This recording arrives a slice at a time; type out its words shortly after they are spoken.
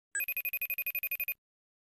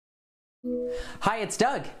Hi, it's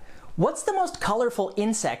Doug. What's the most colorful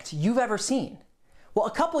insect you've ever seen? Well,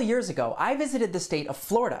 a couple years ago, I visited the state of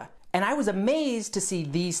Florida, and I was amazed to see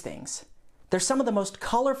these things. They're some of the most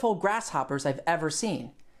colorful grasshoppers I've ever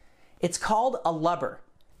seen. It's called a lubber.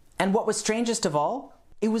 And what was strangest of all?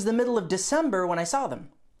 It was the middle of December when I saw them.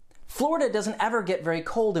 Florida doesn't ever get very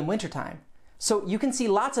cold in wintertime, so you can see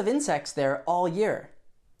lots of insects there all year.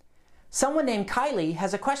 Someone named Kylie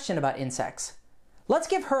has a question about insects. Let's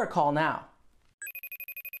give her a call now.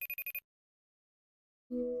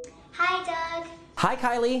 Hi, Doug. Hi,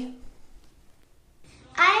 Kylie.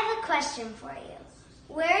 I have a question for you.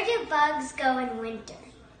 Where do bugs go in winter?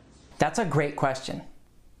 That's a great question.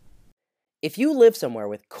 If you live somewhere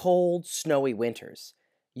with cold, snowy winters,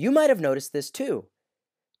 you might have noticed this too.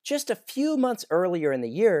 Just a few months earlier in the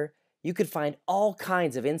year, you could find all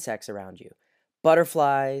kinds of insects around you.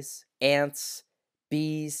 Butterflies, ants,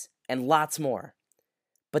 bees, and lots more.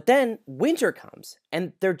 But then winter comes,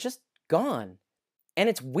 and they're just gone. And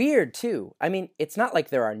it's weird too. I mean, it's not like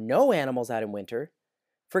there are no animals out in winter.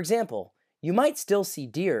 For example, you might still see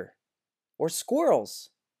deer, or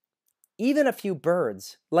squirrels, even a few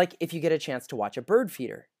birds, like if you get a chance to watch a bird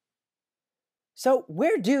feeder. So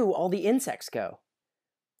where do all the insects go?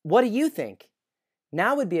 What do you think?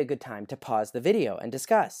 Now would be a good time to pause the video and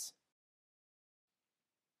discuss.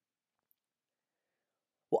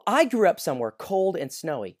 Well, I grew up somewhere cold and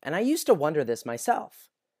snowy, and I used to wonder this myself.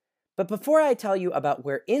 But before I tell you about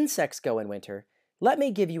where insects go in winter, let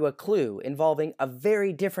me give you a clue involving a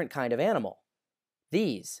very different kind of animal.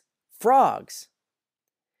 These, frogs.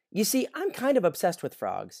 You see, I'm kind of obsessed with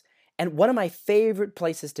frogs, and one of my favorite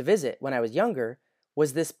places to visit when I was younger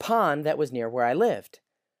was this pond that was near where I lived.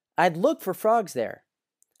 I'd look for frogs there.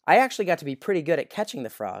 I actually got to be pretty good at catching the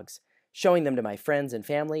frogs, showing them to my friends and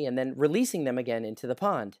family, and then releasing them again into the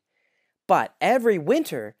pond. But every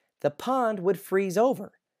winter, the pond would freeze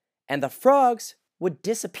over, and the frogs would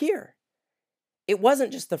disappear. It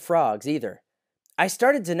wasn't just the frogs either. I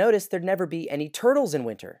started to notice there'd never be any turtles in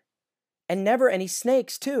winter, and never any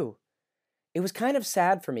snakes too. It was kind of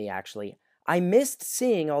sad for me, actually. I missed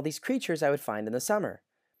seeing all these creatures I would find in the summer.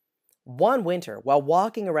 One winter, while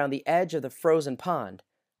walking around the edge of the frozen pond,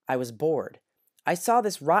 I was bored. I saw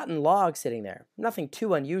this rotten log sitting there, nothing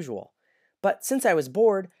too unusual. But since I was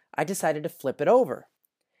bored, I decided to flip it over.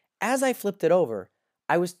 As I flipped it over,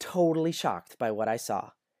 I was totally shocked by what I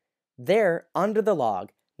saw. There, under the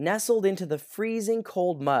log, nestled into the freezing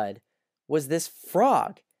cold mud, was this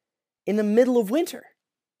frog in the middle of winter.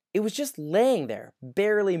 It was just laying there,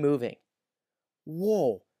 barely moving.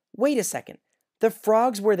 Whoa, wait a second. The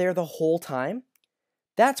frogs were there the whole time?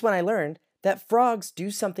 That's when I learned that frogs do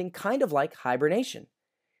something kind of like hibernation.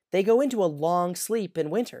 They go into a long sleep in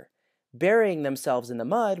winter, burying themselves in the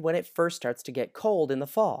mud when it first starts to get cold in the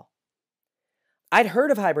fall. I'd heard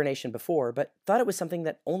of hibernation before, but thought it was something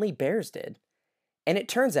that only bears did. And it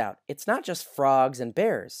turns out it's not just frogs and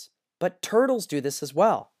bears, but turtles do this as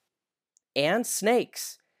well. And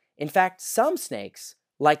snakes. In fact, some snakes,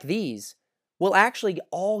 like these, will actually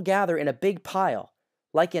all gather in a big pile,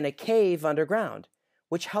 like in a cave underground,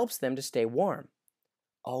 which helps them to stay warm.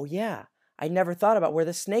 Oh yeah, I never thought about where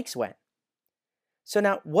the snakes went. So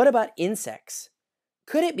now, what about insects?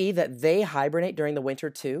 Could it be that they hibernate during the winter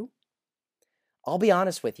too? I'll be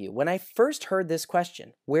honest with you, when I first heard this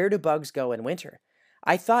question, where do bugs go in winter,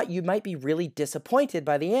 I thought you might be really disappointed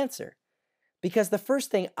by the answer, because the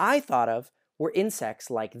first thing I thought of were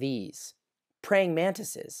insects like these, praying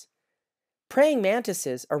mantises. Praying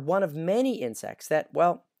mantises are one of many insects that,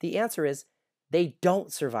 well, the answer is they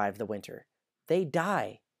don't survive the winter. They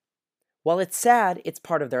die. While it's sad, it's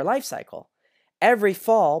part of their life cycle. Every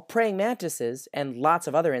fall, praying mantises, and lots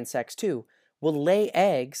of other insects too, will lay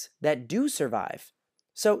eggs that do survive.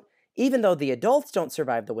 So even though the adults don't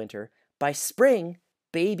survive the winter, by spring,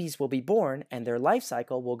 babies will be born and their life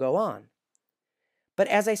cycle will go on. But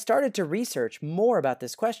as I started to research more about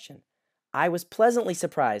this question, I was pleasantly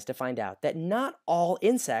surprised to find out that not all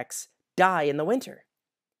insects die in the winter.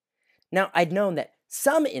 Now, I'd known that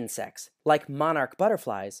some insects, like monarch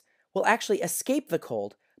butterflies, will actually escape the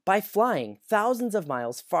cold by flying thousands of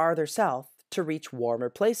miles farther south to reach warmer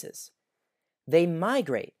places. They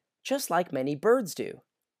migrate, just like many birds do.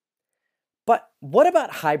 But what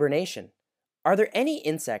about hibernation? Are there any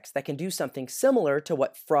insects that can do something similar to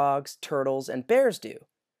what frogs, turtles, and bears do,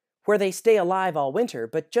 where they stay alive all winter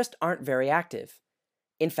but just aren't very active?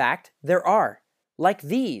 In fact, there are. Like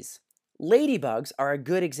these, ladybugs are a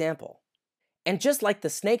good example. And just like the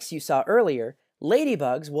snakes you saw earlier,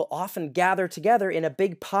 ladybugs will often gather together in a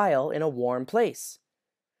big pile in a warm place.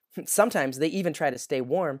 Sometimes they even try to stay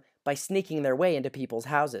warm by sneaking their way into people's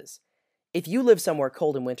houses. If you live somewhere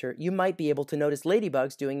cold in winter, you might be able to notice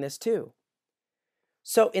ladybugs doing this too.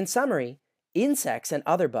 So in summary, insects and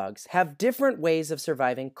other bugs have different ways of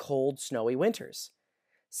surviving cold, snowy winters.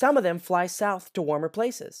 Some of them fly south to warmer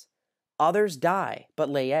places. Others die but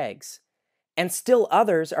lay eggs. And still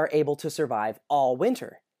others are able to survive all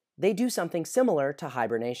winter. They do something similar to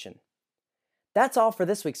hibernation. That's all for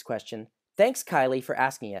this week's question. Thanks, Kylie, for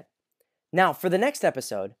asking it. Now, for the next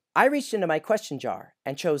episode, I reached into my question jar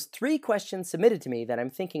and chose 3 questions submitted to me that I'm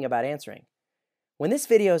thinking about answering. When this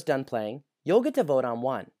video is done playing, you'll get to vote on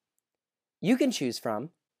one. You can choose from: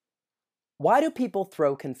 why do people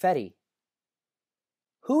throw confetti?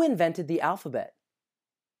 Who invented the alphabet?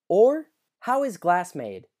 Or how is glass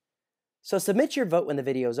made? So submit your vote when the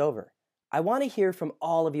video is over. I want to hear from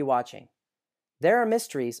all of you watching. There are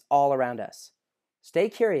mysteries all around us. Stay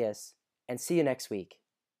curious and see you next week.